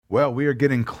Well, we are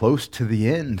getting close to the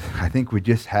end. I think we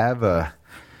just have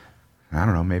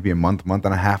maybe a month and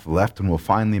a half left, and we'll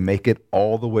finally make it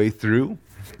all the way through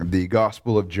the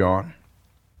Gospel of John.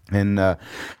 And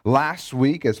last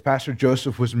week, as Pastor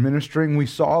Joseph was ministering, we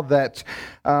saw that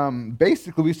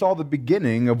we saw the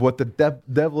beginning of what the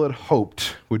devil had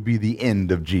hoped would be the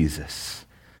end of Jesus.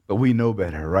 But we know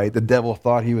better, right? The devil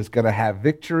thought he was going to have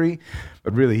victory,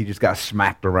 but really he just got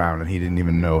smacked around and he didn't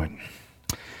even know it.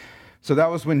 So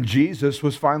that was when Jesus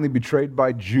was finally betrayed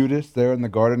by Judas there in the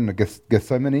Garden of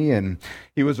Gethsemane, and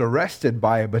he was arrested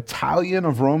by a battalion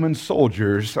of Roman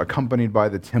soldiers accompanied by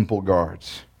the temple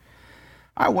guards.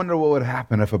 I wonder what would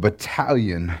happen if a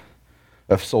battalion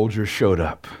of soldiers showed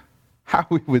up. How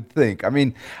we would think. I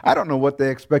mean, I don't know what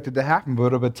they expected to happen,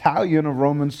 but a battalion of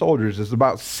Roman soldiers is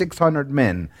about 600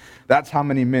 men. That's how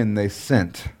many men they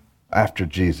sent after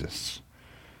Jesus.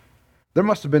 There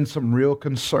must have been some real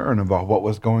concern about what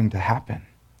was going to happen.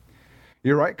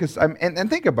 You're right, because and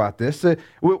think about this.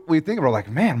 We think about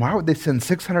man, why would they send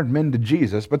 600 men to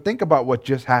Jesus? But think about what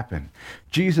just happened.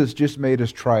 Jesus just made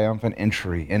his triumphant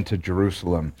entry into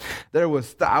Jerusalem. There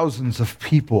was thousands of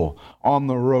people on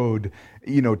the road,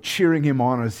 cheering him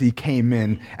on as he came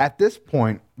in. At this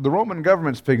point, the Roman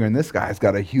government's figuring this guy's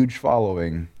got a huge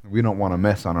following. We don't want a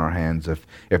mess on our hands if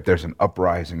there's an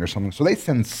uprising or something. So they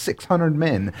send 600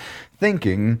 men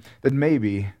thinking that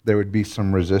maybe there would be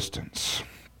some resistance.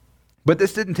 But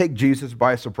this didn't take Jesus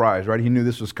by surprise, right? He knew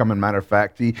this was coming. Matter of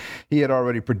fact, he had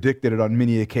already predicted it on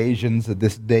many occasions that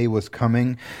this day was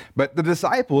coming. But the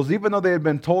disciples, even though they had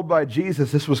been told by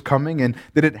Jesus this was coming and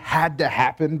that it had to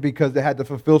happen because they had to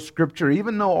fulfill Scripture,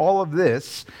 even though all of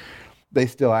this, they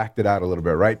still acted out a little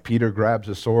bit, right? Peter grabs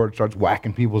a sword, starts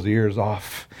whacking people's ears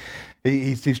off.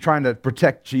 He's trying to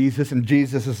protect Jesus, and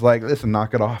Jesus is like, listen,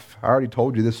 knock it off. I already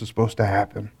told you this was supposed to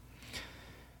happen.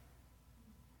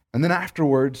 And then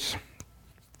afterwards,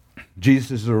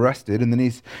 Jesus is arrested, and then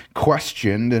he's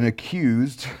questioned and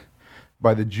accused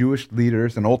by the Jewish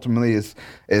leaders, and ultimately is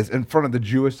in front of the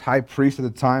Jewish high priest at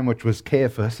the time, which was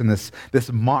Caiaphas, and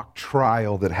this mock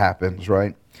trial that happens,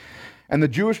 right? And the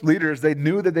Jewish leaders, they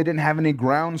knew that they didn't have any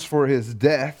grounds for his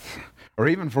death or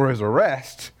even for his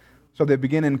arrest, so they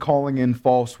begin in calling in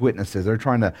false witnesses. They're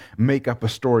trying to make up a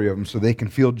story of him so they can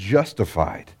feel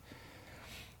justified.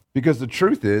 Because the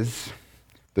truth is,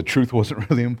 the truth wasn't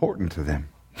really important to them.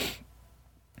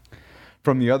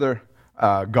 From the other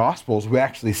Gospels, we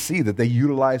actually see that they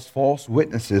utilized false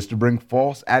witnesses to bring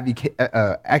false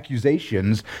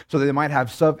accusations so that they might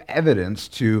have some evidence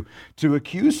to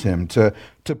accuse him, to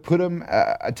put him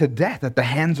to death at the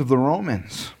hands of the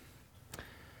Romans.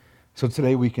 So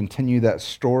today we continue that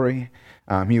story.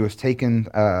 He was taken,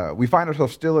 we find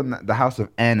ourselves still in the house of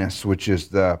Annas, which is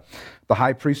the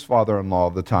high priest's father-in-law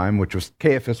of the time, which was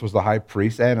Caiaphas was the high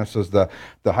priest. Annas was the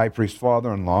high priest's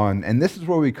father-in-law. And this is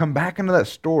where we come back into that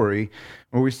story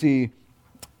where we see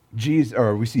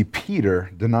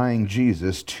Peter denying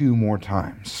Jesus 2 more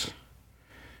times.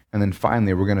 And then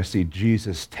finally we're going to see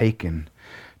Jesus taken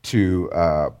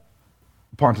to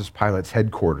Pontius Pilate's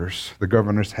headquarters, the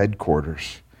governor's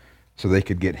headquarters, so they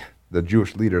could the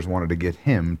Jewish leaders wanted to get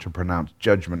him to pronounce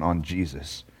judgment on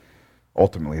Jesus.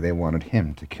 Ultimately, they wanted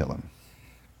him to kill him.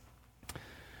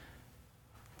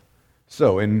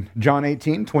 So in John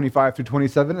 18, 25 through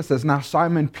 27, it says, "Now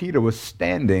Simon Peter was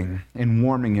standing and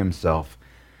warming himself.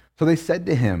 So they said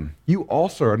to him, 'You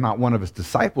also are not one of his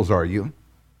disciples, are you?'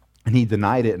 And he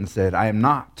denied it and said, 'I am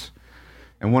not.'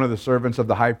 And one of the servants of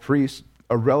the high priest,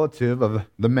 a relative of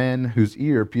the man whose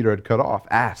ear Peter had cut off,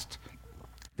 asked,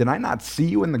 'Did I not see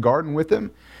you in the garden with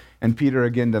him?' And Peter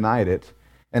again denied it,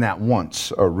 and at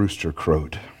once a rooster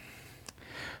crowed."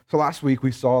 So last week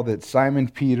we saw that Simon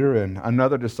Peter and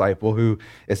another disciple who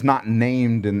is not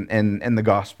named in the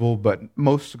gospel, but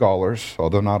most scholars,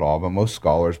 although not all, but most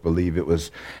scholars believe it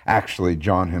was actually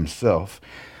John himself,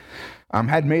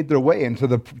 had made their way into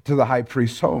the high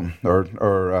priest's home,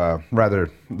 or rather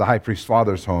the high priest's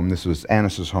father's home. This was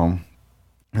Annas' home,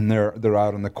 and they're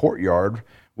out in the courtyard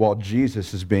while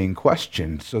Jesus is being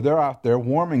questioned. So they're out there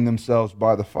warming themselves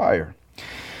by the fire.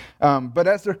 But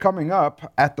as they're coming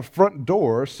up at the front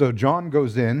door, so John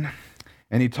goes in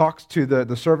and he talks to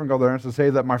the servant girl there and says, "Hey,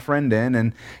 let my friend in."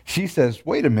 And she says,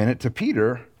 "Wait a minute," to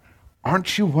Peter,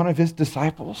 "aren't you one of his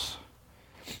disciples?"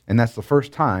 And that's the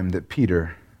first time that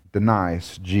Peter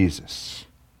denies Jesus.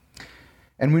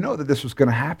 And we know that this was going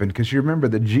to happen because you remember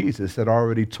that Jesus had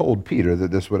already told Peter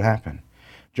that this would happen.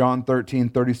 John 13,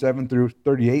 37 through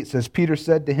 38 says, "Peter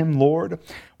said to him, 'Lord,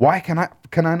 why can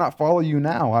I not follow you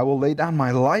now? I will lay down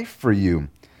my life for you.'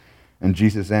 And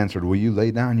Jesus answered, 'Will you lay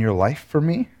down your life for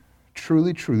me?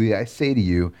 Truly, truly, I say to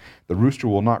you, the rooster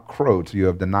will not crow till you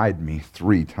have denied me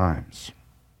 3 times.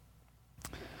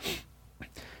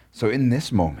 So in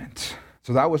this moment,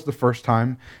 so that was the first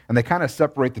time, and they kind of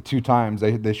separate the 2 times.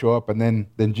 They show up, and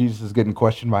then Jesus is getting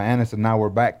questioned by Annas, and now we're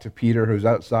back to Peter, who's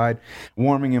outside,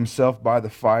 warming himself by the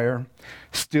fire,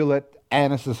 still at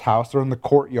Annas' house. They're in the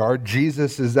courtyard.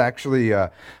 Jesus is actually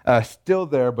still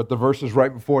there, but the verses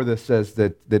right before this says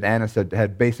that Annas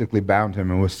had basically bound him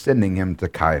and was sending him to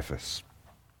Caiaphas,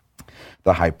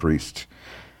 the high priest.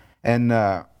 And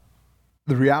the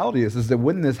reality is that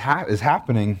when this is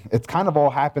happening, it's kind of all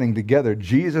happening together.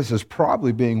 Jesus is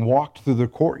probably being walked through the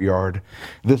courtyard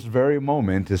this very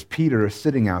moment as Peter is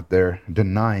sitting out there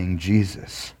denying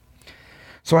Jesus.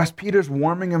 So as Peter's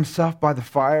warming himself by the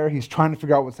fire, he's trying to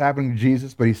figure out what's happening to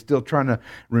Jesus, but he's still trying to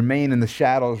remain in the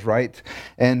shadows, right?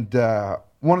 And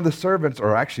one of the servants,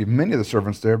 or actually many of the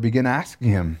servants there, begin asking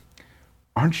him,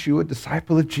 "Aren't you a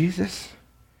disciple of Jesus?"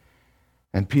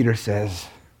 And Peter says,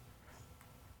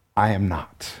 "I am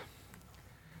not."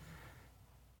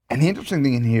 And the interesting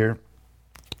thing in here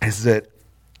is that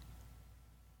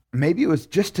maybe it was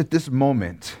just at this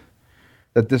moment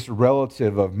that this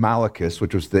relative of Malchus,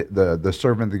 which was the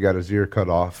servant that got his ear cut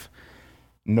off,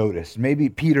 noticed. Maybe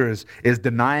Peter is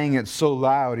denying it so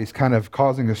loud, he's kind of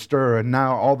causing a stir, and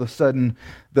now all of a sudden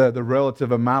the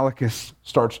relative of Malchus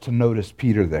starts to notice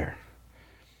Peter there.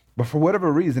 But for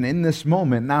whatever reason, in this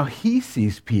moment, now he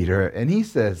sees Peter, and he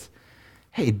says,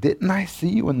 "Hey, didn't I see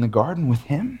you in the garden with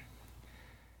him?"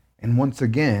 And once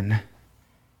again,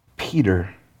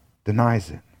 Peter denies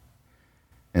it.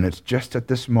 And it's just at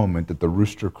this moment that the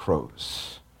rooster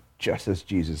crows, just as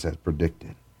Jesus had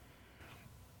predicted.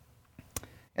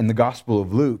 In the Gospel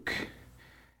of Luke,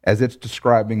 as it's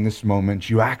describing this moment,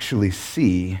 you actually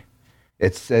see,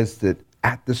 it says that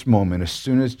at this moment, as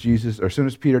soon as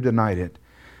Peter denied it,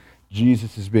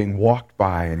 Jesus is being walked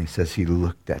by, and he says he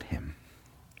looked at him.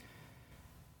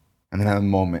 And in that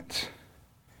moment,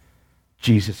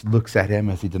 Jesus looks at him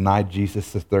as he denied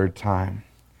Jesus the 3rd time.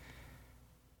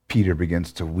 Peter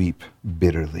begins to weep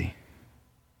bitterly.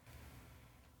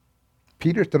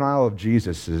 Peter's denial of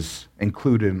Jesus is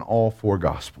included in all 4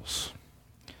 Gospels.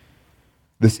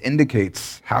 This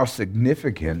indicates how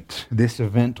significant this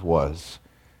event was.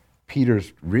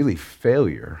 Peter's really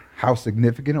failure, how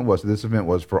significant it was, this event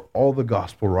was for all the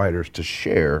Gospel writers to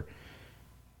share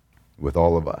with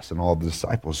all of us and all the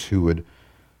disciples who would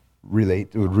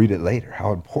read it later,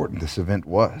 how important this event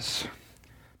was.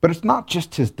 But it's not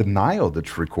just his denial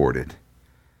that's recorded,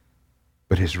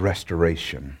 but his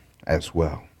restoration as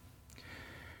well.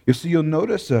 You see, you'll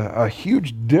notice a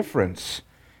huge difference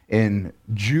in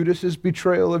Judas's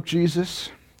betrayal of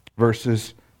Jesus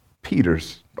versus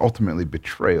Peter's ultimately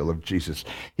betrayal of Jesus.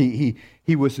 He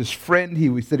was his friend.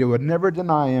 He said he would never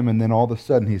deny him, and then all of a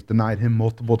sudden he's denied him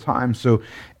multiple times. So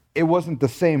it wasn't the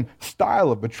same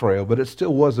style of betrayal, but it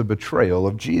still was a betrayal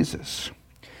of Jesus.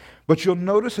 But you'll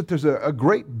notice that there's a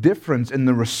great difference in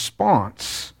the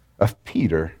response of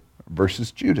Peter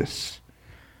versus Judas.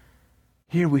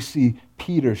 Here we see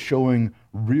Peter showing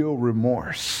real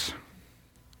remorse.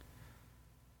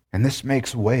 And this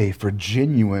makes way for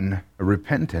genuine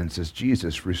repentance as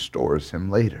Jesus restores him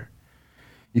later.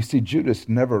 You see, Judas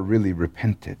never really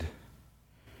repented.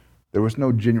 There was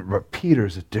no genuine, but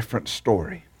Peter's a different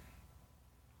story.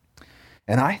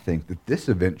 And I think that this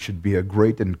event should be a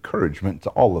great encouragement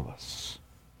to all of us.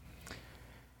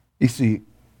 You see,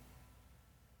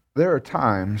 there are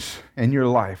times in your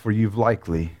life where you've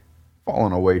likely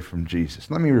fallen away from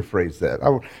Jesus. Let me rephrase that.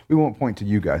 We won't point to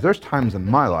you guys. There's times in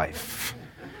my life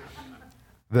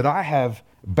that I have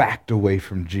backed away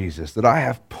from Jesus, that I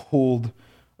have pulled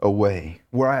away,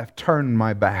 where I have turned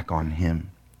my back on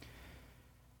him.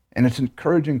 And it's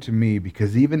encouraging to me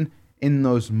because even in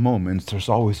those moments, there's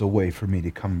always a way for me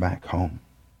to come back home.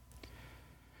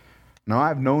 Now,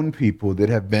 I've known people that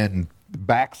have been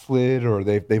backslid or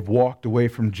they've walked away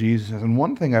from Jesus. And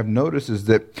one thing I've noticed is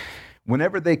that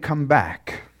whenever they come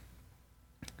back,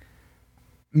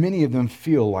 many of them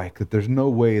feel like that there's no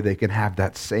way they can have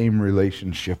that same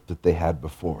relationship that they had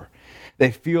before. They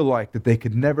feel like that they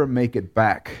could never make it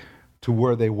back to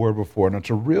where they were before. And it's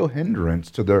a real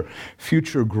hindrance to their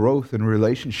future growth and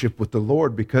relationship with the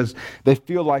Lord because they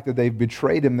feel like that they've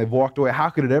betrayed him, they've walked away.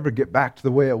 How could it ever get back to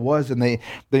the way it was? And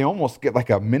they almost get like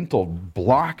a mental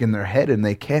block in their head and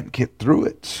they can't get through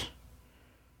it.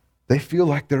 They feel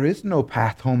like there is no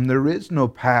path home. There is no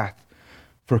path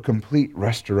for complete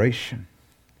restoration.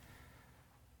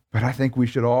 But I think we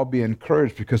should all be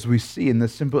encouraged because we see in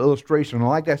this simple illustration, and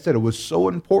like I said, it was so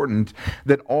important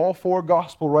that all 4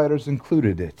 gospel writers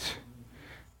included it.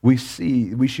 we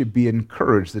should be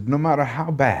encouraged that no matter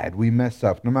how bad we mess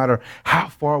up, no matter how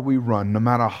far we run, no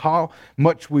matter how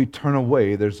much we turn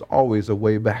away, there's always a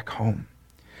way back home.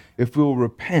 If we'll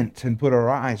repent and put our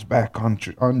eyes back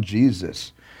on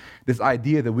Jesus, this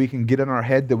idea that we can get in our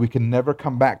head that we can never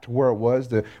come back to where it was,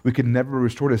 that we can never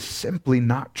restore it, is simply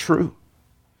not true.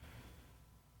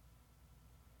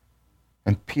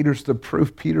 And Peter's the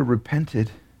proof. Peter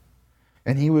repented,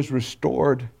 and he was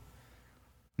restored,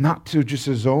 not to just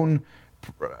his own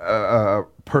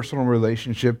personal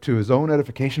relationship, to his own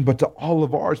edification, but to all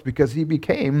of ours, because he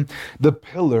became the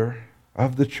pillar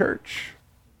of the church.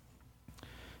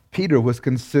 Peter was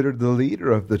considered the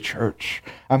leader of the church,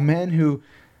 a man who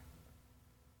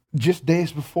just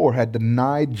days before had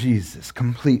denied Jesus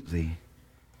completely,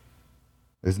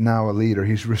 is now a leader.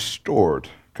 He's restored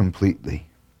completely.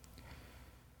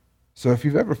 So if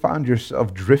you've ever found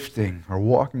yourself drifting or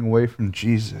walking away from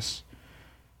Jesus,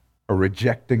 or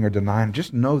rejecting or denying,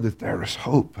 just know that there is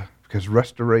hope, because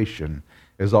restoration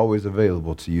is always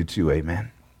available to you too.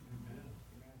 Amen.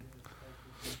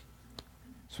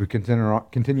 So we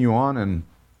continue on, and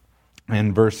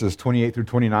in verses 28 through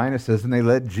 29, it says, "And they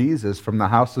led Jesus from the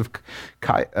house of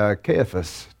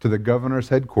Caiaphas to the governor's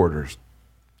headquarters.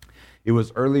 It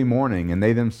was early morning, and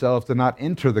they themselves did not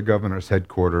enter the governor's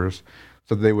headquarters,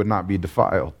 so that they would not be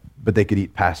defiled, but they could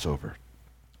eat Passover.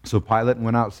 So Pilate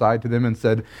went outside to them and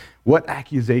said, 'What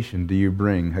accusation do you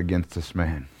bring against this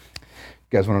man?'"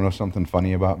 You guys want to know something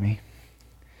funny about me?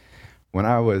 When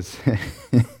I was,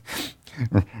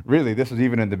 really, this was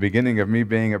even in the beginning of me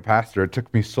being a pastor. It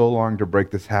took me so long to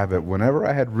break this habit. Whenever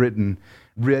I had read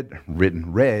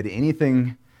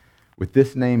anything with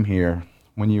this name here,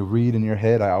 when you read in your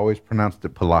head, I always pronounced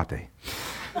it Pilate.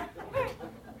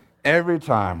 Every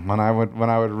time when I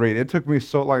would read, it took me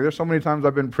so long. There's so many times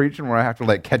I've been preaching where I have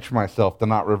to catch myself to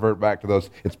not revert back to those.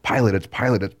 It's Pilate, it's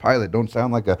Pilate, it's Pilate. Don't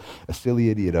sound like a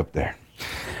silly idiot up there.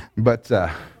 But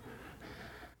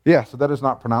yeah, so that is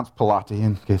not pronounced Pilate.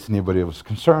 In case anybody was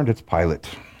concerned, it's Pilate.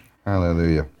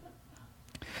 Hallelujah.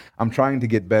 I'm trying to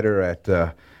get better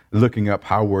at looking up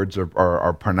how words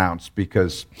are pronounced,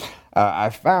 because I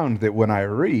found that when I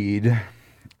read,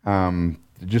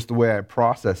 just the way I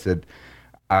process it,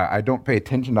 I don't pay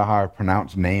attention to how I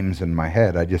pronounce names in my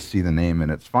head. I just see the name and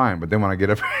it's fine. But then when I get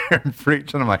up here and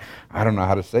preach, and I'm like, I don't know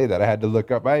how to say that. I had to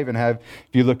look up. I even have,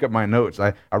 if you look at my notes,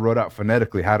 I wrote out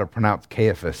phonetically how to pronounce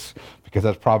Caiaphas, because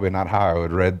that's probably not how I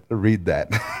would read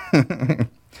that.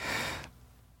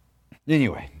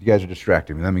 Anyway, you guys are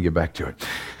distracting me. Let me get back to it.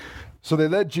 So they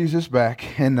led Jesus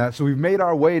back, and so we've made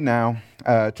our way now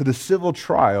to the civil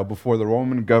trial before the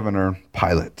Roman governor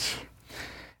Pilate.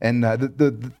 And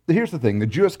here's the thing. The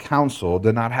Jewish council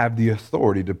did not have the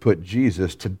authority to put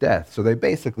Jesus to death, so they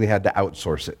basically had to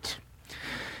outsource it.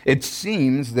 It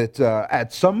seems that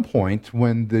at some point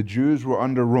when the Jews were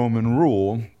under Roman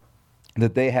rule,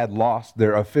 that they had lost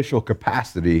their official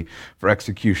capacity for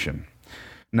execution.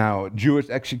 Now,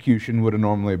 Jewish execution would have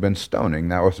normally been stoning.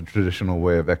 That was a traditional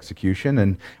way of execution.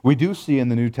 And we do see in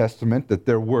the New Testament that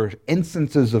there were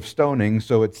instances of stoning,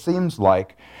 so it seems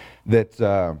like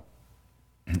that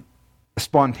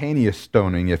spontaneous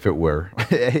stoning, if it were,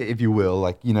 if you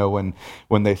will,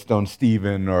 when they stoned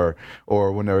Stephen, or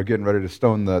when they were getting ready to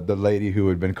stone the lady who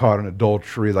had been caught in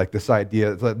adultery, like this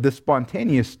idea, this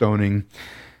spontaneous stoning,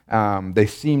 they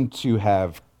seem to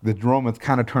have, the Romans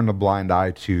kind of turned a blind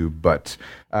eye to, but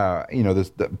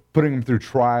putting them through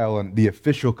trial and the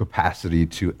official capacity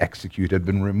to execute had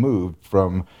been removed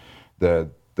from the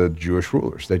Jewish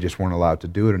rulers. They just weren't allowed to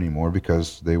do it anymore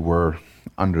because they were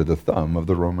under the thumb of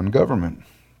the Roman government.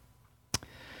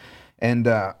 And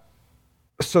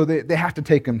so they have to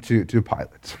take him to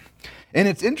Pilate. And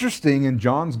it's interesting in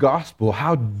John's gospel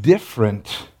how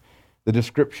different the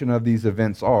description of these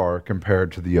events are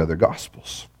compared to the other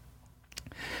gospels.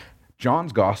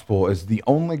 John's gospel is the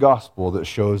only gospel that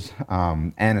shows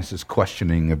Annas'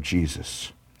 questioning of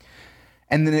Jesus.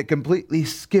 And then it completely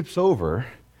skips over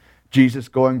Jesus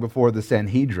going before the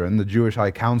Sanhedrin, the Jewish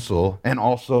high council, and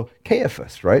also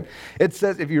Caiaphas, right? It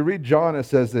says, if you read John, it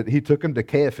says that he took him to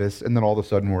Caiaphas, and then all of a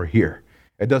sudden we're here.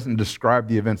 It doesn't describe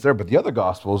the events there, but the other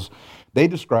Gospels, they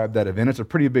describe that event. It's a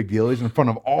pretty big deal. He's in front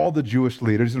of all the Jewish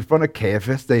leaders, in front of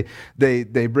Caiaphas.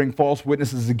 They bring false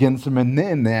witnesses against him, and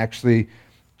then they actually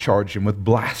charge him with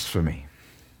blasphemy.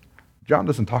 John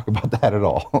doesn't talk about that at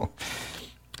all.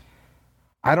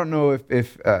 I don't know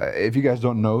if you guys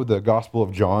don't know, the Gospel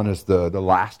of John is the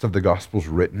last of the Gospels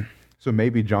written. So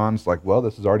maybe John's like, well,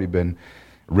 this has already been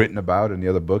written about in the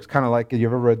other books. Kind of like, you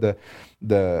ever read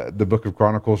the book of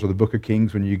Chronicles or the book of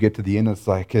Kings, when you get to the end, it's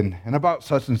like, and about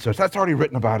such and such, that's already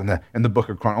written about in the book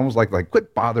of Chronicles. Almost like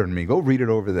quit bothering me, go read it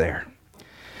over there.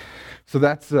 So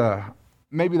that's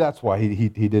maybe that's why he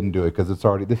didn't do it, because it's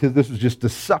already, this is just a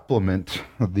supplement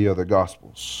of the other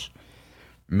Gospels.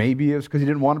 Maybe it's because he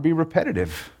didn't want to be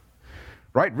repetitive.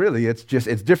 Right, really, it's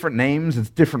different names, it's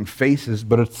different faces,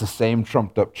 but it's the same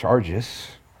trumped up charges.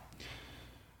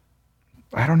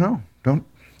 I don't know. Don't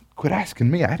quit asking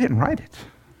me. I didn't write it.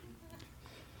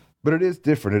 But it is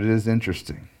different. It is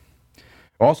interesting.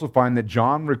 I also find that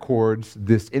John records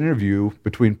this interview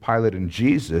between Pilate and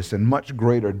Jesus in much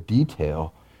greater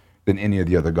detail than any of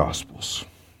the other Gospels.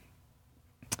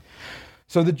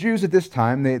 So the Jews at this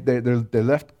time, they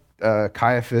left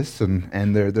Caiaphas,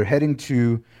 and they're heading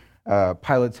to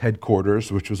Pilate's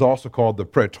headquarters, which was also called the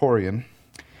Praetorian.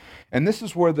 And this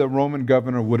is where the Roman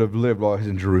governor would have lived while he was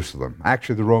in Jerusalem.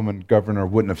 Actually, the Roman governor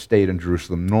wouldn't have stayed in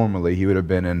Jerusalem. Normally, he would have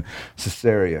been in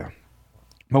Caesarea.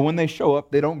 But when they show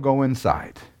up, they don't go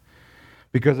inside.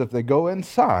 Because if they go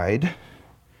inside,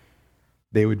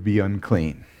 they would be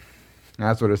unclean. And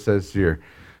that's what it says here.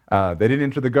 They didn't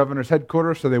enter the governor's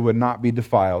headquarters, so they would not be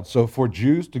defiled. So for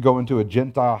Jews to go into a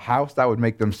Gentile house, that would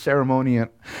make them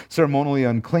ceremonially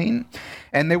unclean,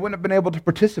 and they wouldn't have been able to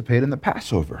participate in the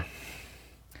Passover.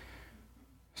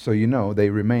 So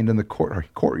they remained in the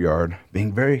courtyard,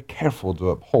 being very careful to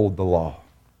uphold the law.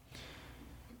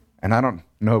 And I don't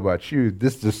know about you,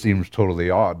 this just seems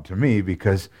totally odd to me,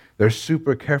 because they're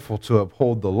super careful to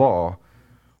uphold the law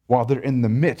while they're in the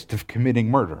midst of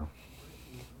committing murder.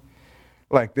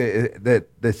 Like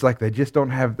it's like they just don't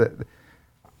have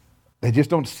they just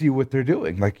don't see what they're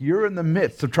doing. Like, you're in the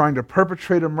midst of trying to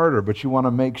perpetrate a murder, but you want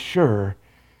to make sure.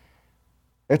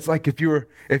 It's like if you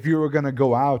were going to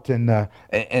go out and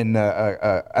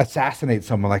assassinate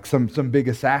someone, like some big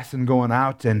assassin going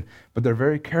out, but they're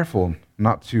very careful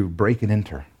not to break and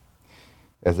enter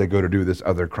as they go to do this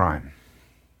other crime.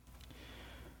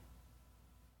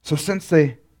 So since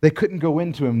they couldn't go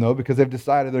into him, though, because they've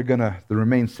decided they're going to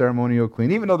remain ceremonial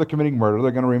clean. Even though they're committing murder,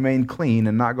 they're going to remain clean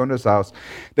and not go into his house.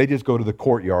 They just go to the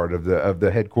courtyard of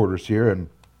the headquarters here. And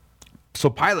so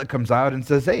Pilate comes out and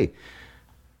says, "Hey,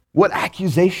 what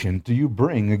accusation do you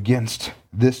bring against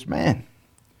this man?"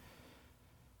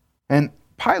 And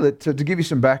Pilate, to give you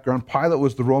some background, Pilate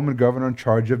was the Roman governor in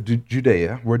charge of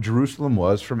Judea, where Jerusalem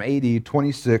was, from AD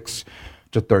 26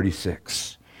 to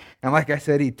 36. And like I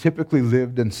said, he typically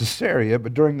lived in Caesarea,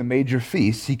 but during the major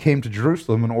feasts, he came to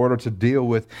Jerusalem in order to deal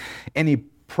with any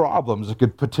problems that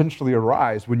could potentially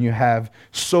arise when you have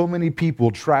so many people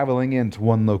traveling into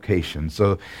one location.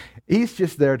 So he's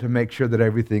just there to make sure that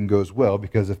everything goes well,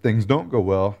 because if things don't go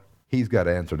well, he's got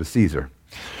to answer to Caesar.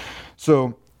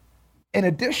 So in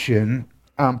addition,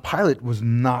 Pilate was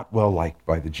not well liked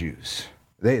by the Jews.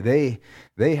 They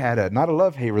had not a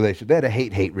love-hate relationship, they had a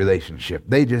hate-hate relationship.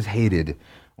 They just hated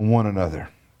one another.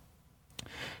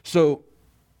 So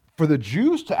for the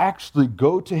Jews to actually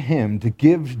go to him, to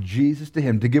give Jesus to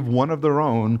him, to give one of their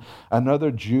own,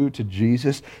 another Jew to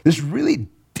Jesus, this really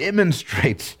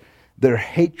demonstrates their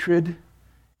hatred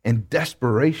and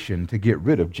desperation to get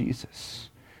rid of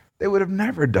Jesus. They would have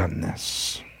never done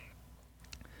this.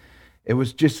 It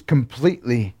was just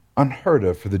completely unheard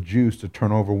of for the Jews to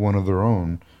turn over one of their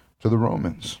own to the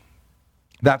Romans.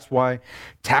 That's why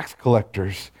tax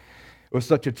collectors was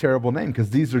such a terrible name, because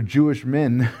these are Jewish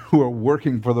men who are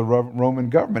working for the Roman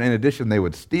government. In addition, they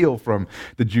would steal from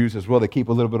the Jews as well. They keep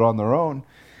a little bit on their own.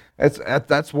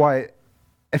 That's why,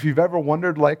 if you've ever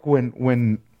wondered, like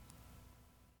when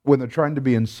they're trying to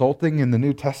be insulting in the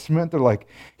New Testament, they're like,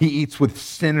 he eats with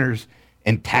sinners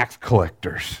and tax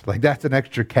collectors. Like, that's an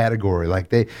extra category. Like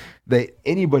they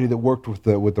anybody that worked with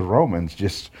the Romans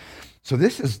just. So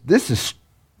this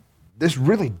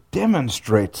really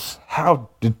demonstrates how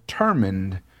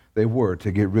determined they were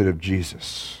to get rid of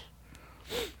Jesus.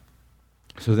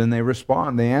 So then they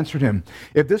respond. They answered him,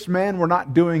 "If this man were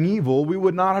not doing evil, we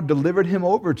would not have delivered him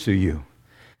over to you."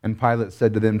 And Pilate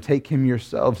said to them, "Take him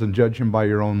yourselves and judge him by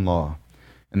your own law."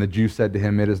 And the Jews said to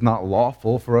him, "It is not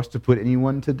lawful for us to put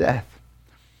anyone to death."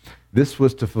 This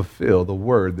was to fulfill the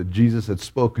word that Jesus had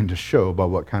spoken to show by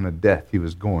what kind of death he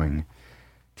was going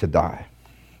to die.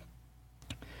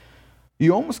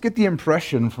 You almost get the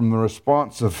impression from the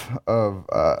response of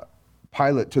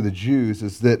Pilate to the Jews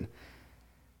is that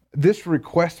this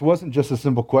request wasn't just a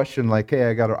simple question like, "Hey,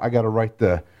 I gotta write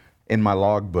in my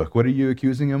logbook, what are you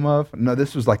accusing him of?" No,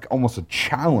 this was like almost a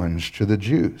challenge to the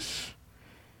Jews.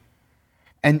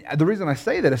 And the reason I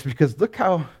say that is because look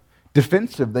how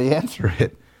defensive they answer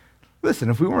it. listen,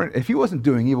 if he wasn't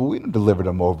doing evil, we would have delivered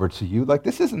him over to you. Like,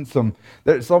 this isn't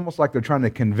it's almost like they're trying to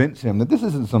convince him that this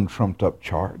isn't some trumped up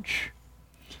charge.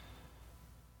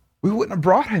 We wouldn't have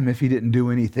brought him if he didn't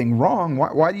do anything wrong.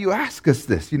 Why do you ask us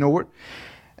this? And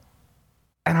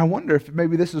I wonder if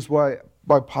maybe this is why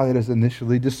Pilate is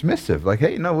initially dismissive. Like,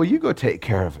 hey, no, well, you go take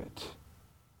care of it.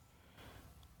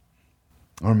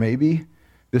 Or maybe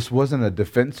this wasn't a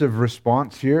defensive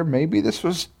response here. Maybe this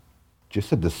was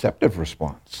just a deceptive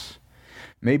response.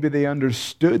 Maybe they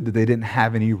understood that they didn't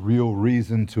have any real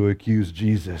reason to accuse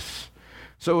Jesus.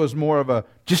 So it was more of a,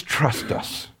 just trust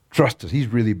us. Trust us. He's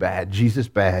really bad. Jesus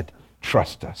bad.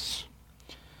 Trust us.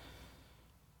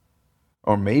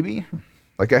 Or maybe,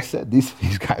 like I said, these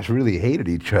guys really hated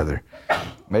each other.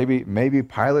 Maybe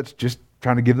Pilate's just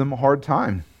trying to give them a hard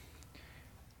time.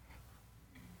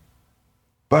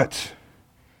 But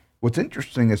what's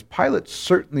interesting is Pilate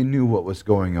certainly knew what was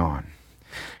going on.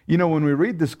 When we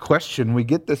read this question, we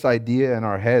get this idea in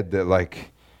our head that,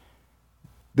 like,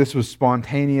 this was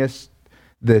spontaneous,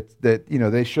 that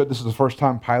they showed this is the first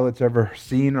time Pilate's ever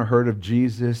seen or heard of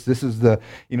Jesus. This is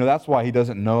that's why he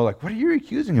doesn't know, like, what are you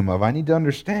accusing him of? I need to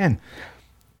understand.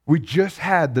 We just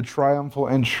had the triumphal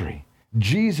entry.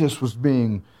 Jesus was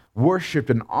being worshipped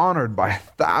and honored by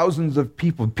thousands of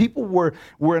people. People were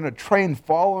in a train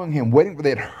following him, waiting for. They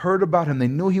had heard about him. They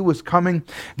knew he was coming.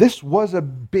 This was a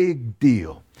big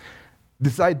deal.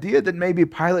 This idea that maybe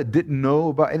Pilate didn't know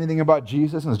about anything about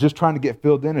Jesus and was just trying to get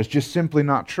filled in is just simply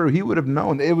not true. He would have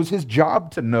known. It was his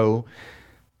job to know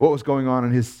what was going on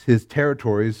in his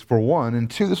territories, for one.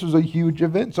 And two, this was a huge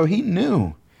event. So he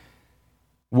knew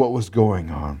what was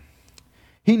going on.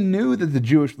 He knew that the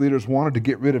Jewish leaders wanted to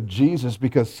get rid of Jesus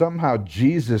because somehow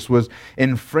Jesus was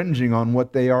infringing on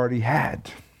what they already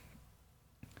had.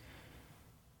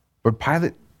 But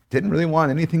Pilate didn't really want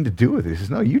anything to do with it. He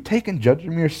says, no, you take and judge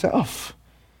him yourself.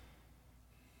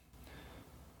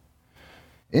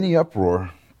 Any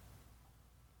uproar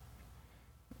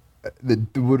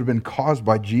that would have been caused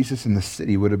by Jesus in the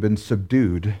city would have been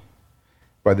subdued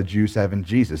by the Jews having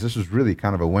Jesus. This was really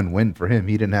kind of a win-win for him.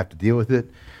 He didn't have to deal with it.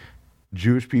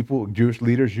 Jewish people, Jewish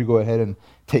leaders, you go ahead and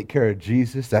take care of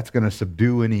Jesus. That's going to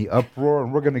subdue any uproar,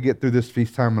 and we're going to get through this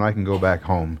feast time, and I can go back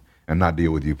home and not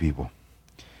deal with you people.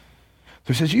 So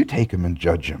he says, you take him and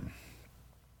judge him.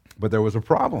 But there was a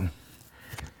problem.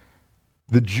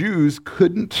 The Jews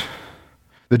could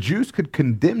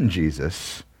condemn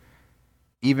Jesus,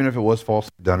 even if it was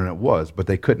falsely done, and it was, but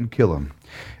they couldn't kill him.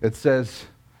 It says,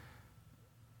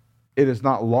 it is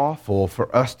not lawful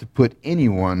for us to put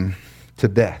anyone to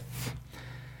death.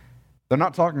 They're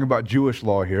not talking about Jewish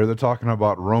law here. They're talking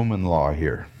about Roman law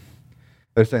here.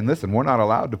 They're saying, listen, we're not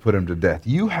allowed to put him to death.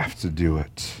 You have to do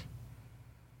it.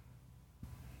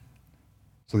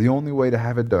 So the only way to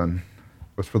have it done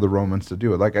was for the Romans to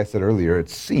do it. Like I said earlier, it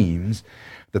seems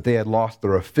that they had lost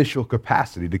their official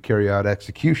capacity to carry out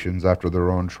executions after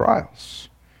their own trials.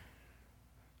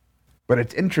 But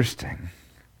it's interesting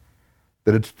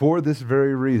that it's for this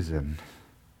very reason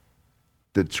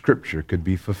that Scripture could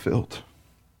be fulfilled.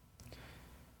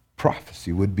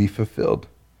 Prophecy would be fulfilled.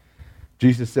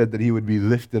 Jesus said that he would be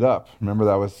lifted up. Remember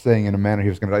that I was saying in a manner he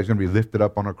was going to be lifted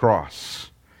up on a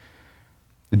cross.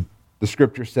 The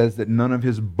Scripture says that none of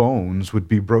his bones would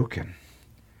be broken.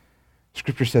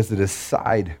 Scripture says that his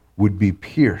side would be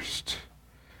pierced.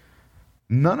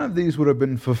 None of these would have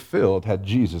been fulfilled had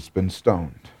Jesus been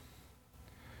stoned.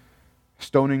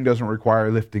 Stoning doesn't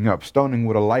require lifting up. Stoning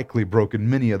would have likely broken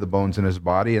many of the bones in his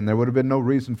body, and there would have been no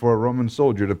reason for a Roman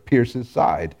soldier to pierce his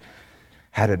side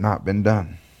had it not been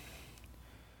done.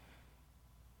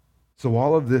 So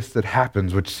all of this that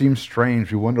happens, which seems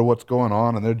strange, we wonder what's going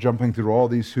on, and they're jumping through all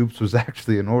these hoops, was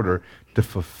actually in order to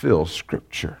fulfill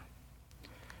Scripture.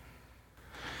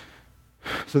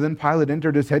 So then Pilate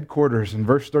entered his headquarters. In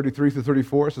verse 33 through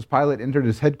 34, it says, Pilate entered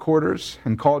his headquarters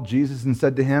and called Jesus and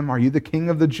said to him, "Are you the king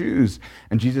of the Jews?"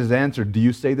 And Jesus answered, "Do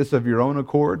you say this of your own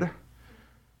accord?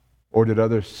 Or did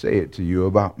others say it to you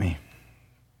about me?"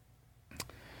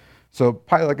 So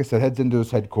Pilate, like I said, heads into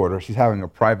his headquarters. He's having a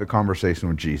private conversation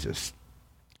with Jesus.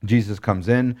 Jesus comes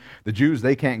in. The Jews,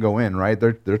 they can't go in, right?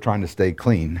 They're trying to stay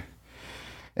clean.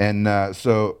 And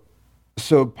so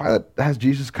Pilate has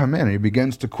Jesus come in, and he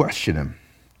begins to question him.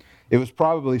 It was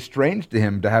probably strange to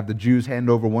him to have the Jews hand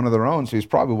over one of their own, so he's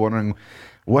probably wondering,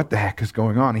 what the heck is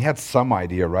going on? He had some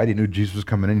idea, right? He knew Jesus was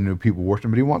coming in, he knew people worshiped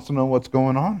him, but he wants to know what's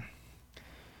going on.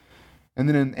 And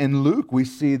then in Luke, we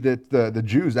see that the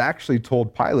Jews actually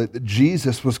told Pilate that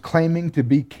Jesus was claiming to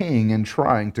be king and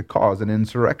trying to cause an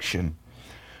insurrection.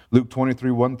 Luke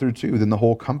 23, 1 through 2, then the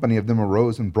whole company of them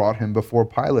arose and brought him before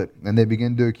Pilate. And they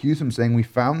began to accuse him, saying, "We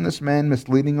found this man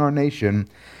misleading our nation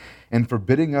and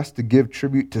forbidding us to give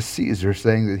tribute to Caesar,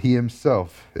 saying that he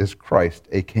himself is Christ,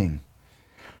 a king.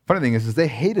 Funny thing is they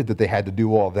hated that they had to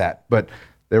do all that, but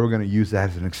they were going to use that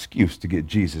as an excuse to get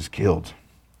Jesus killed.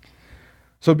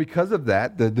 So because of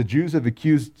that, the Jews have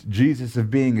accused Jesus of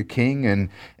being a king,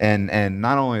 and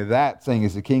not only that, saying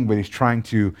he's a king, but he's trying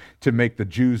to make the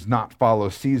Jews not follow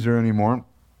Caesar anymore.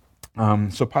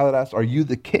 So Pilate asks, "Are you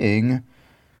the king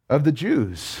of the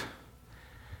Jews?"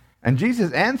 And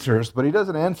Jesus answers, but he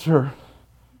doesn't answer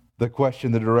the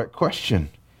direct question.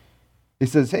 He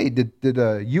says, "Hey,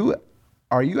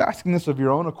 are you asking this of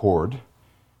your own accord?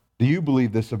 Do you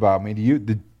believe this about me?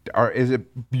 Is it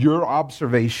your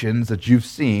observations that you've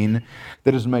seen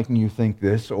that is making you think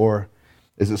this, or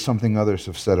is it something others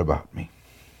have said about me?"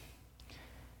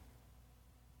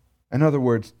 In other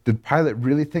words, did Pilate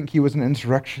really think he was an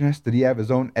insurrectionist? Did he have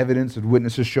his own evidence and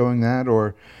witnesses showing that,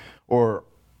 or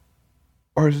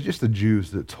is it just the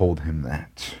Jews that told him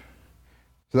that?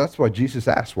 So that's why Jesus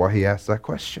asked why he asked that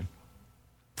question.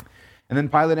 And then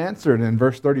Pilate answered in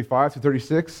verse 35 to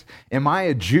 36, "Am I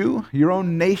a Jew? Your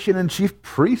own nation and chief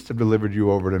priests have delivered you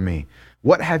over to me.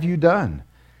 What have you done?"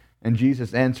 And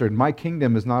Jesus answered, "My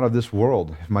kingdom is not of this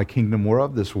world. If my kingdom were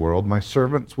of this world, my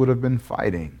servants would have been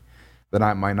fighting, that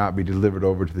I might not be delivered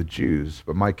over to the Jews.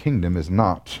 But my kingdom is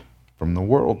not from the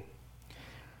world."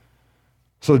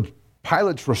 So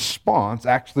Pilate's response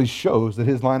actually shows that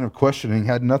his line of questioning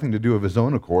had nothing to do with his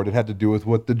own accord. It had to do with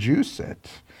what the Jews said.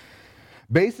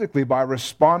 Basically, by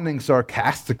responding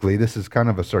sarcastically, this is kind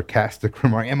of a sarcastic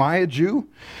remark, "Am I a Jew?"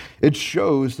 It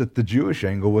shows that the Jewish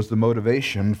angle was the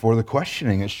motivation for the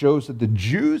questioning. It shows that the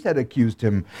Jews had accused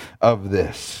him of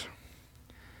this.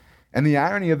 And the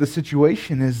irony of the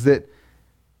situation is that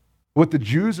what the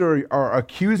Jews are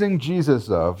accusing Jesus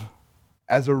of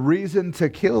as a reason to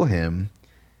kill him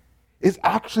is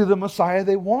actually the Messiah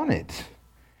they wanted.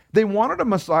 They wanted a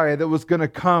Messiah that was going to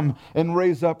come and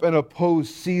raise up and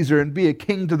oppose Caesar and be a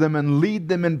king to them and lead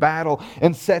them in battle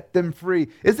and set them free.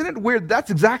 Isn't it weird? That's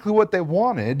exactly what they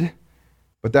wanted,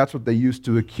 but that's what they used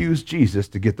to accuse Jesus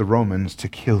to get the Romans to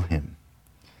kill him.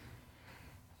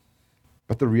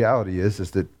 But the reality is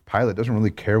that Pilate doesn't really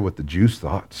care what the Jews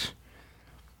thought.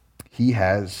 He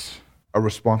has a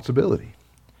responsibility.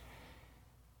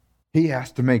 He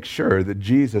has to make sure that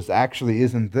Jesus actually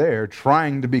isn't there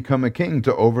trying to become a king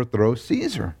to overthrow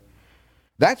Caesar.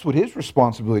 That's what his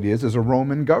responsibility is as a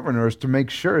Roman governor, is to make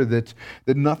sure that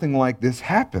nothing like this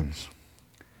happens.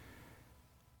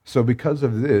 So because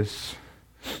of this,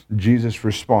 Jesus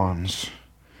responds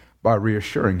by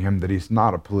reassuring him that he's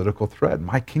not a political threat.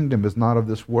 "My kingdom is not of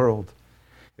this world.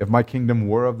 If my kingdom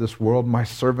were of this world, my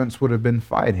servants would have been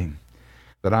fighting,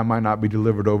 that I might not be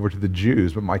delivered over to the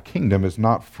Jews, but my kingdom is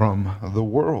not from the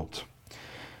world."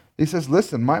 He says,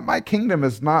 listen, my kingdom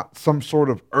is not some sort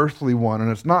of earthly one,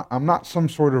 and I'm not some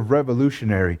sort of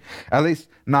revolutionary, at least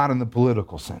not in the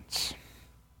political sense.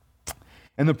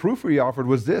 And the proof he offered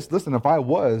was this: listen, if I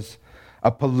was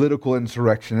a political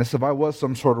insurrectionist, if I was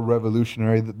some sort of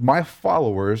revolutionary, that my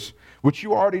followers, which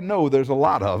you already know there's a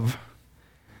lot of,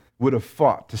 would have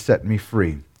fought to set me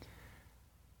free.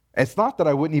 It's not that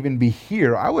I wouldn't even be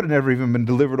here. I would have never even been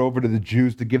delivered over to the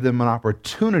Jews to give them an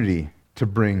opportunity to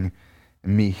bring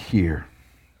me here.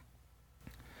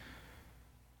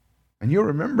 And you'll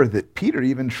remember that Peter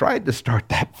even tried to start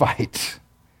that fight,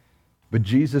 but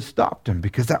Jesus stopped him,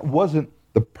 because that wasn't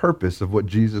the purpose of what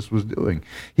Jesus was doing.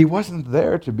 He wasn't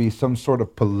there to be some sort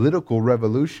of political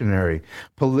revolutionary,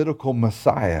 political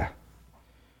Messiah.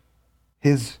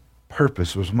 His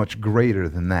purpose was much greater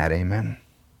than that. Amen.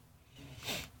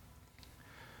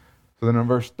 So then in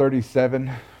verse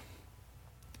 37,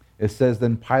 it says,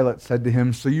 "Then Pilate said to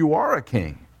him, 'So you are a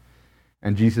king?'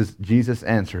 And Jesus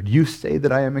answered, 'You say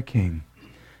that I am a king.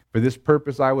 For this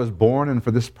purpose I was born, and for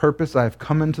this purpose I have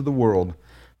come into the world,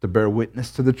 to bear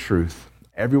witness to the truth.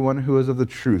 Everyone who is of the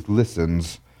truth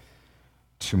listens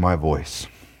to my voice.'"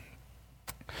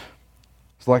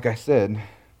 So like I said,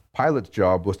 Pilate's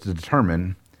job was to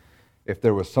determine if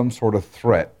there was some sort of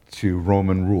threat to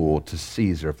Roman rule, to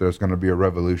Caesar, if there was going to be a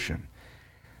revolution.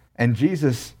 And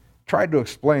Jesus tried to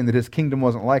explain that his kingdom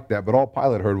wasn't like that, but all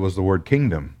Pilate heard was the word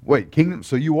kingdom. Wait, kingdom?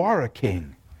 So you are a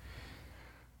king.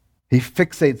 He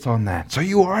fixates on that. So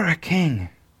you are a king.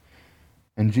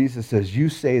 And Jesus says, "You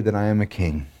say that I am a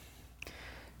king."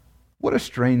 What a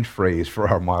strange phrase for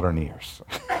our modern ears.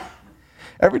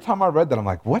 Every time I read that, I'm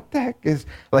like, what the heck is,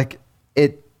 like,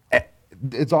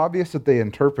 it's obvious that they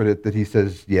interpret it that he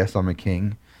says, "Yes, I'm a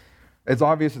king." It's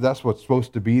obvious that that's what's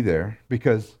supposed to be there,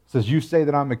 because it says, "You say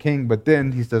that I'm a king," but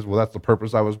then he says, "Well, that's the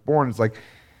purpose I was born." It's like,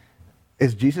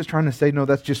 Is Jesus trying to say, no,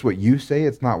 that's just what you say,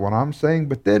 it's not what I'm saying?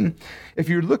 But then, if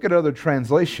you look at other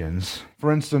translations,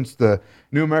 for instance, the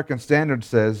New American Standard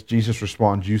says, Jesus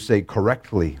responds, you say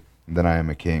correctly that I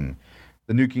am a king.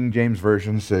 The New King James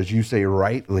Version says, you say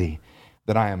rightly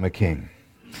that I am a king.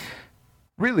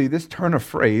 Really, this turn of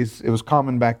phrase, it was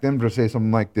common back then to say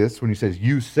something like this, when he says,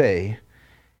 you say,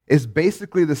 is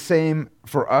basically the same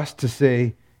for us to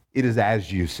say, it is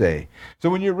as you say. So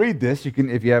when you read this, you can,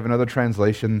 if you have another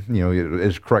translation, it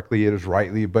is correctly, it is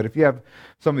rightly. But if you have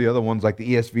some of the other ones, like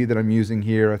the ESV that I'm using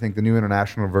here, I think the New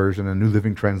International Version and New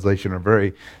Living Translation are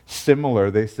very similar.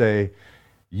 They say,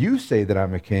 you say that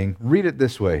I'm a king. Read it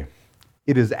this way.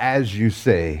 It is as you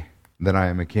say that I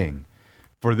am a king.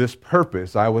 For this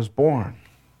purpose I was born.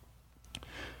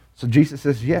 So Jesus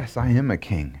says, yes, I am a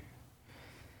king.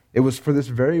 It was for this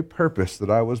very purpose that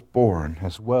I was born,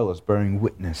 as well as bearing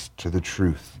witness to the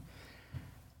truth.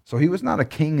 So he was not a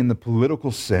king in the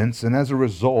political sense, and as a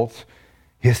result,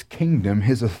 his kingdom,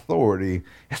 his authority,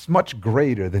 is much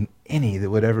greater than any that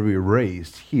would ever be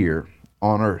raised here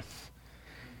on earth.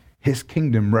 His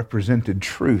kingdom represented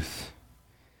truth,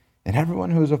 and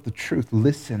everyone who is of the truth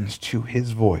listens to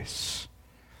his voice.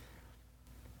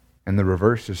 And the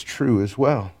reverse is true as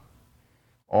well.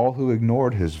 All who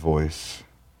ignored his voice,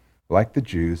 like the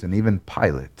Jews and even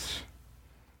Pilate,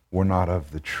 were not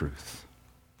of the truth.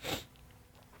 And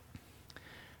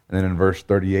then in verse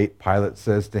 38, Pilate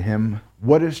says to him,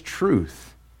 what is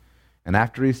truth? And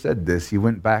after he said this, he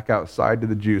went back outside to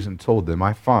the Jews and told them,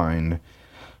 I find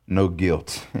no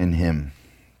guilt in him.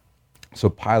 So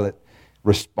Pilate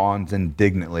responds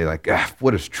indignantly, like,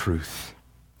 what is truth?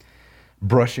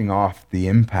 Brushing off the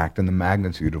impact and the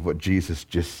magnitude of what Jesus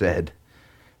just said.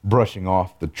 Brushing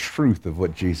off the truth of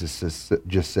what Jesus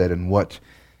just said and what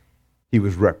he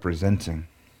was representing.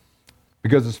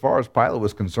 Because as far as Pilate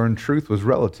was concerned, truth was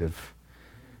relative.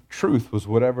 Truth was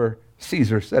whatever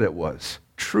Caesar said it was.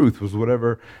 Truth was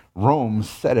whatever Rome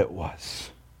said it was.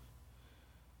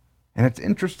 And it's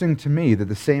interesting to me that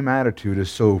the same attitude is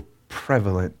so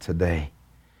prevalent today.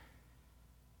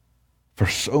 For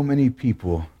so many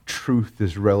people, truth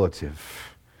is relative.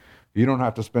 You don't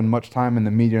have to spend much time in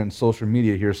the media and social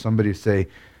media to hear somebody say,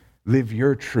 live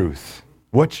your truth.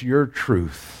 What's your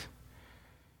truth?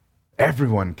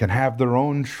 Everyone can have their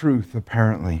own truth,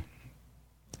 apparently.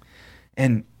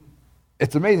 And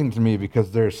it's amazing to me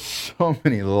because there's so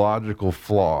many logical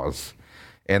flaws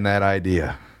in that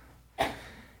idea.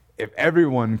 If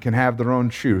everyone can have their own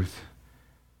truth,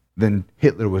 then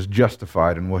Hitler was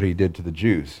justified in what he did to the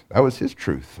Jews. That was his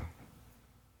truth.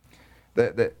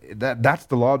 That's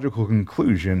the logical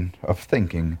conclusion of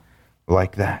thinking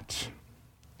like that.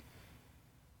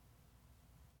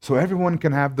 So everyone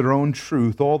can have their own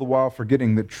truth, all the while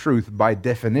forgetting that truth, by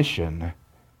definition,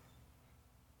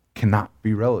 cannot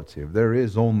be relative. There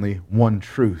is only one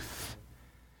truth.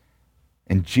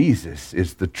 And Jesus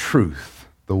is the truth,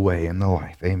 the way, and the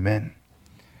life. Amen.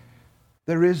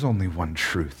 There is only one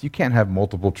truth. You can't have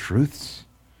multiple truths.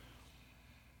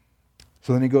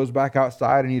 So then he goes back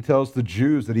outside and he tells the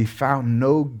Jews that he found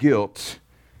no guilt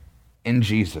in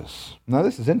Jesus. Now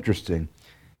this is interesting.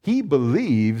 He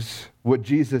believes what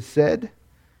Jesus said,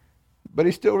 but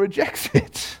he still rejects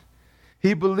it.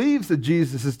 He believes that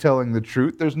Jesus is telling the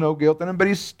truth. There's no guilt in him, but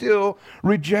he still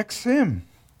rejects him.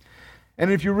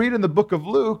 And if you read in the book of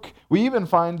Luke, we even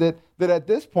find that at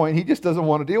this point, he just doesn't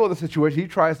want to deal with the situation. He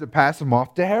tries to pass him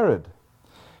off to Herod.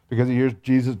 Because he hears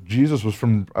Jesus was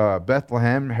from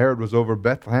Bethlehem. Herod was over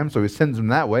Bethlehem, so he sends him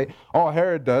that way. All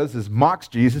Herod does is mocks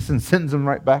Jesus and sends him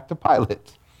right back to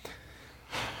Pilate.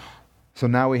 So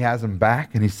now he has him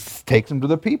back, and he takes him to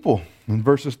the people. In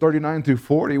verses 39 through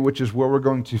 40, which is where we're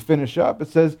going to finish up, it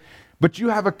says, but you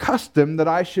have a custom that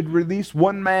I should release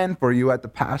one man for you at the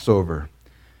Passover.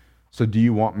 So do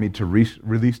you want me to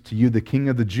release to you the King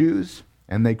of the Jews?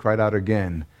 And they cried out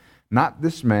again, not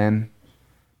this man,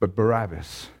 but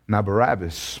Barabbas. Now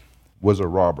Barabbas was a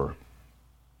robber.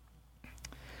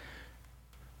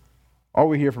 All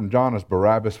we hear from John is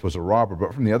Barabbas was a robber,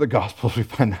 but from the other Gospels we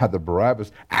find out that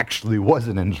Barabbas actually was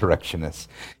an insurrectionist.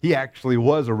 He actually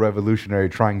was a revolutionary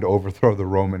trying to overthrow the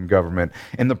Roman government.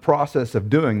 In the process of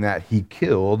doing that, he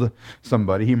killed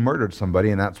somebody, he murdered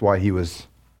somebody, and that's why he was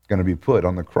going to be put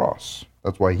on the cross.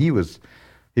 That's why he was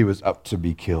up to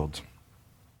be killed.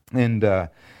 And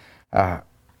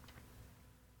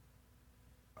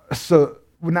so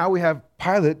now we have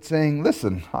Pilate saying,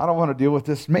 listen, I don't want to deal with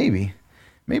this. Maybe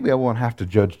I won't have to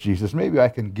judge Jesus. Maybe I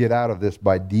can get out of this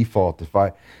by default if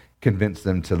I convince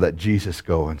them to let Jesus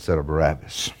go instead of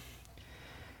Barabbas.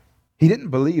 He didn't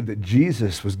believe that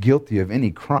Jesus was guilty of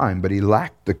any crime, but he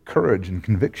lacked the courage and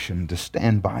conviction to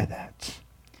stand by that.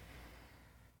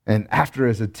 And after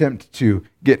his attempt to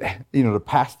to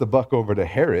pass the buck over to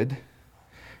Herod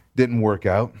didn't work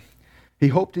out, he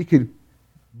hoped he could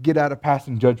get out of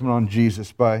passing judgment on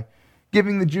Jesus by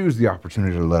giving the Jews the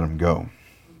opportunity to let him go.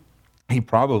 He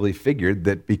probably figured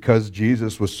that because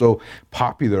Jesus was so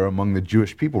popular among the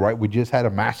Jewish people, right? We just had a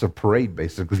massive parade,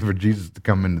 basically, for Jesus to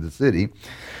come into the city.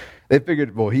 They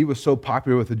figured, well, he was so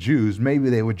popular with the Jews, maybe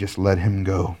they would just let him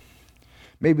go.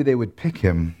 Maybe they would pick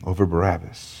him over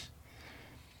Barabbas.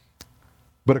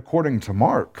 But according to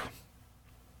Mark,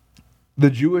 the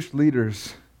Jewish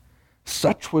leaders,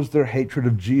 such was their hatred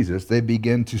of Jesus, they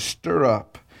began to stir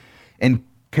up and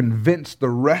convince the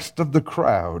rest of the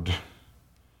crowd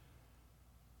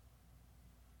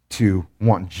to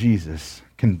want Jesus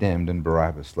condemned and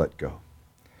Barabbas let go.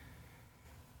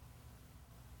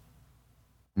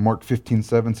 Mark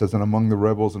 15:7 says, and among the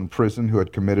rebels in prison who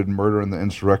had committed murder in the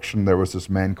insurrection, there was this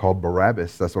man called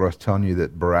Barabbas. That's what I was telling you,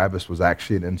 that Barabbas was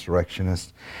actually an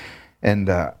insurrectionist. And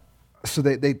so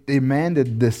they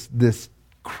demanded this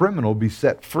criminal be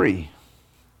set free.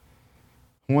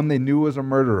 One they knew was a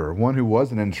murderer, one who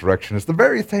was an insurrectionist, the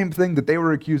very same thing that they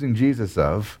were accusing Jesus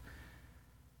of.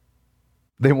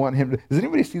 They want him to... Does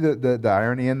anybody see the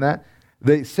irony in that?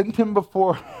 They sent him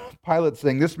before Pilate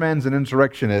saying, this man's an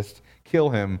insurrectionist, kill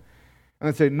him.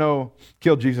 And they say, no,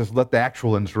 kill Jesus, let the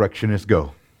actual insurrectionist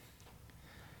go.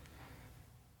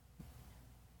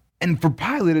 And for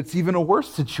Pilate, it's even a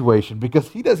worse situation because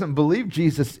he doesn't believe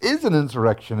Jesus is an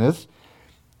insurrectionist,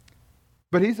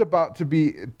 but he's about to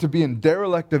be in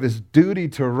derelict of his duty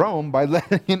to Rome by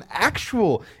letting an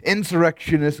actual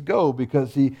insurrectionist go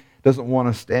because he doesn't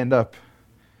want to stand up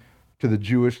to the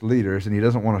Jewish leaders, and he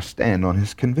doesn't want to stand on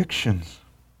his convictions.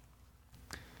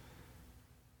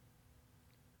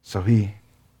 So he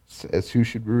says, who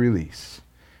should we release?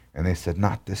 And they said,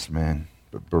 not this man,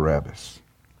 but Barabbas.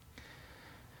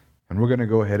 And we're going to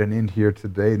go ahead and end here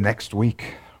today. Next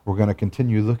week, we're going to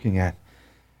continue looking at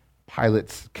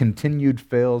Pilate's continued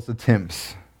failed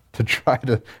attempts to try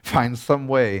to find some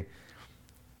way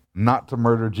not to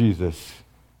murder Jesus,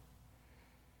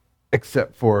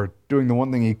 except for doing the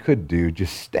one thing he could do,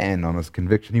 just stand on his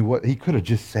conviction. He could have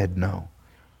just said no.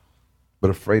 But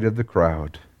afraid of the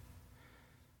crowd,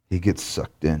 he gets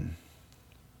sucked in.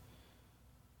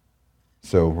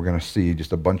 So we're going to see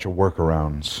just a bunch of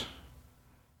workarounds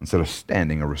instead of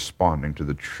standing or responding to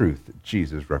the truth that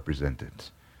Jesus represented.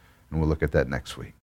 And we'll look at that next week.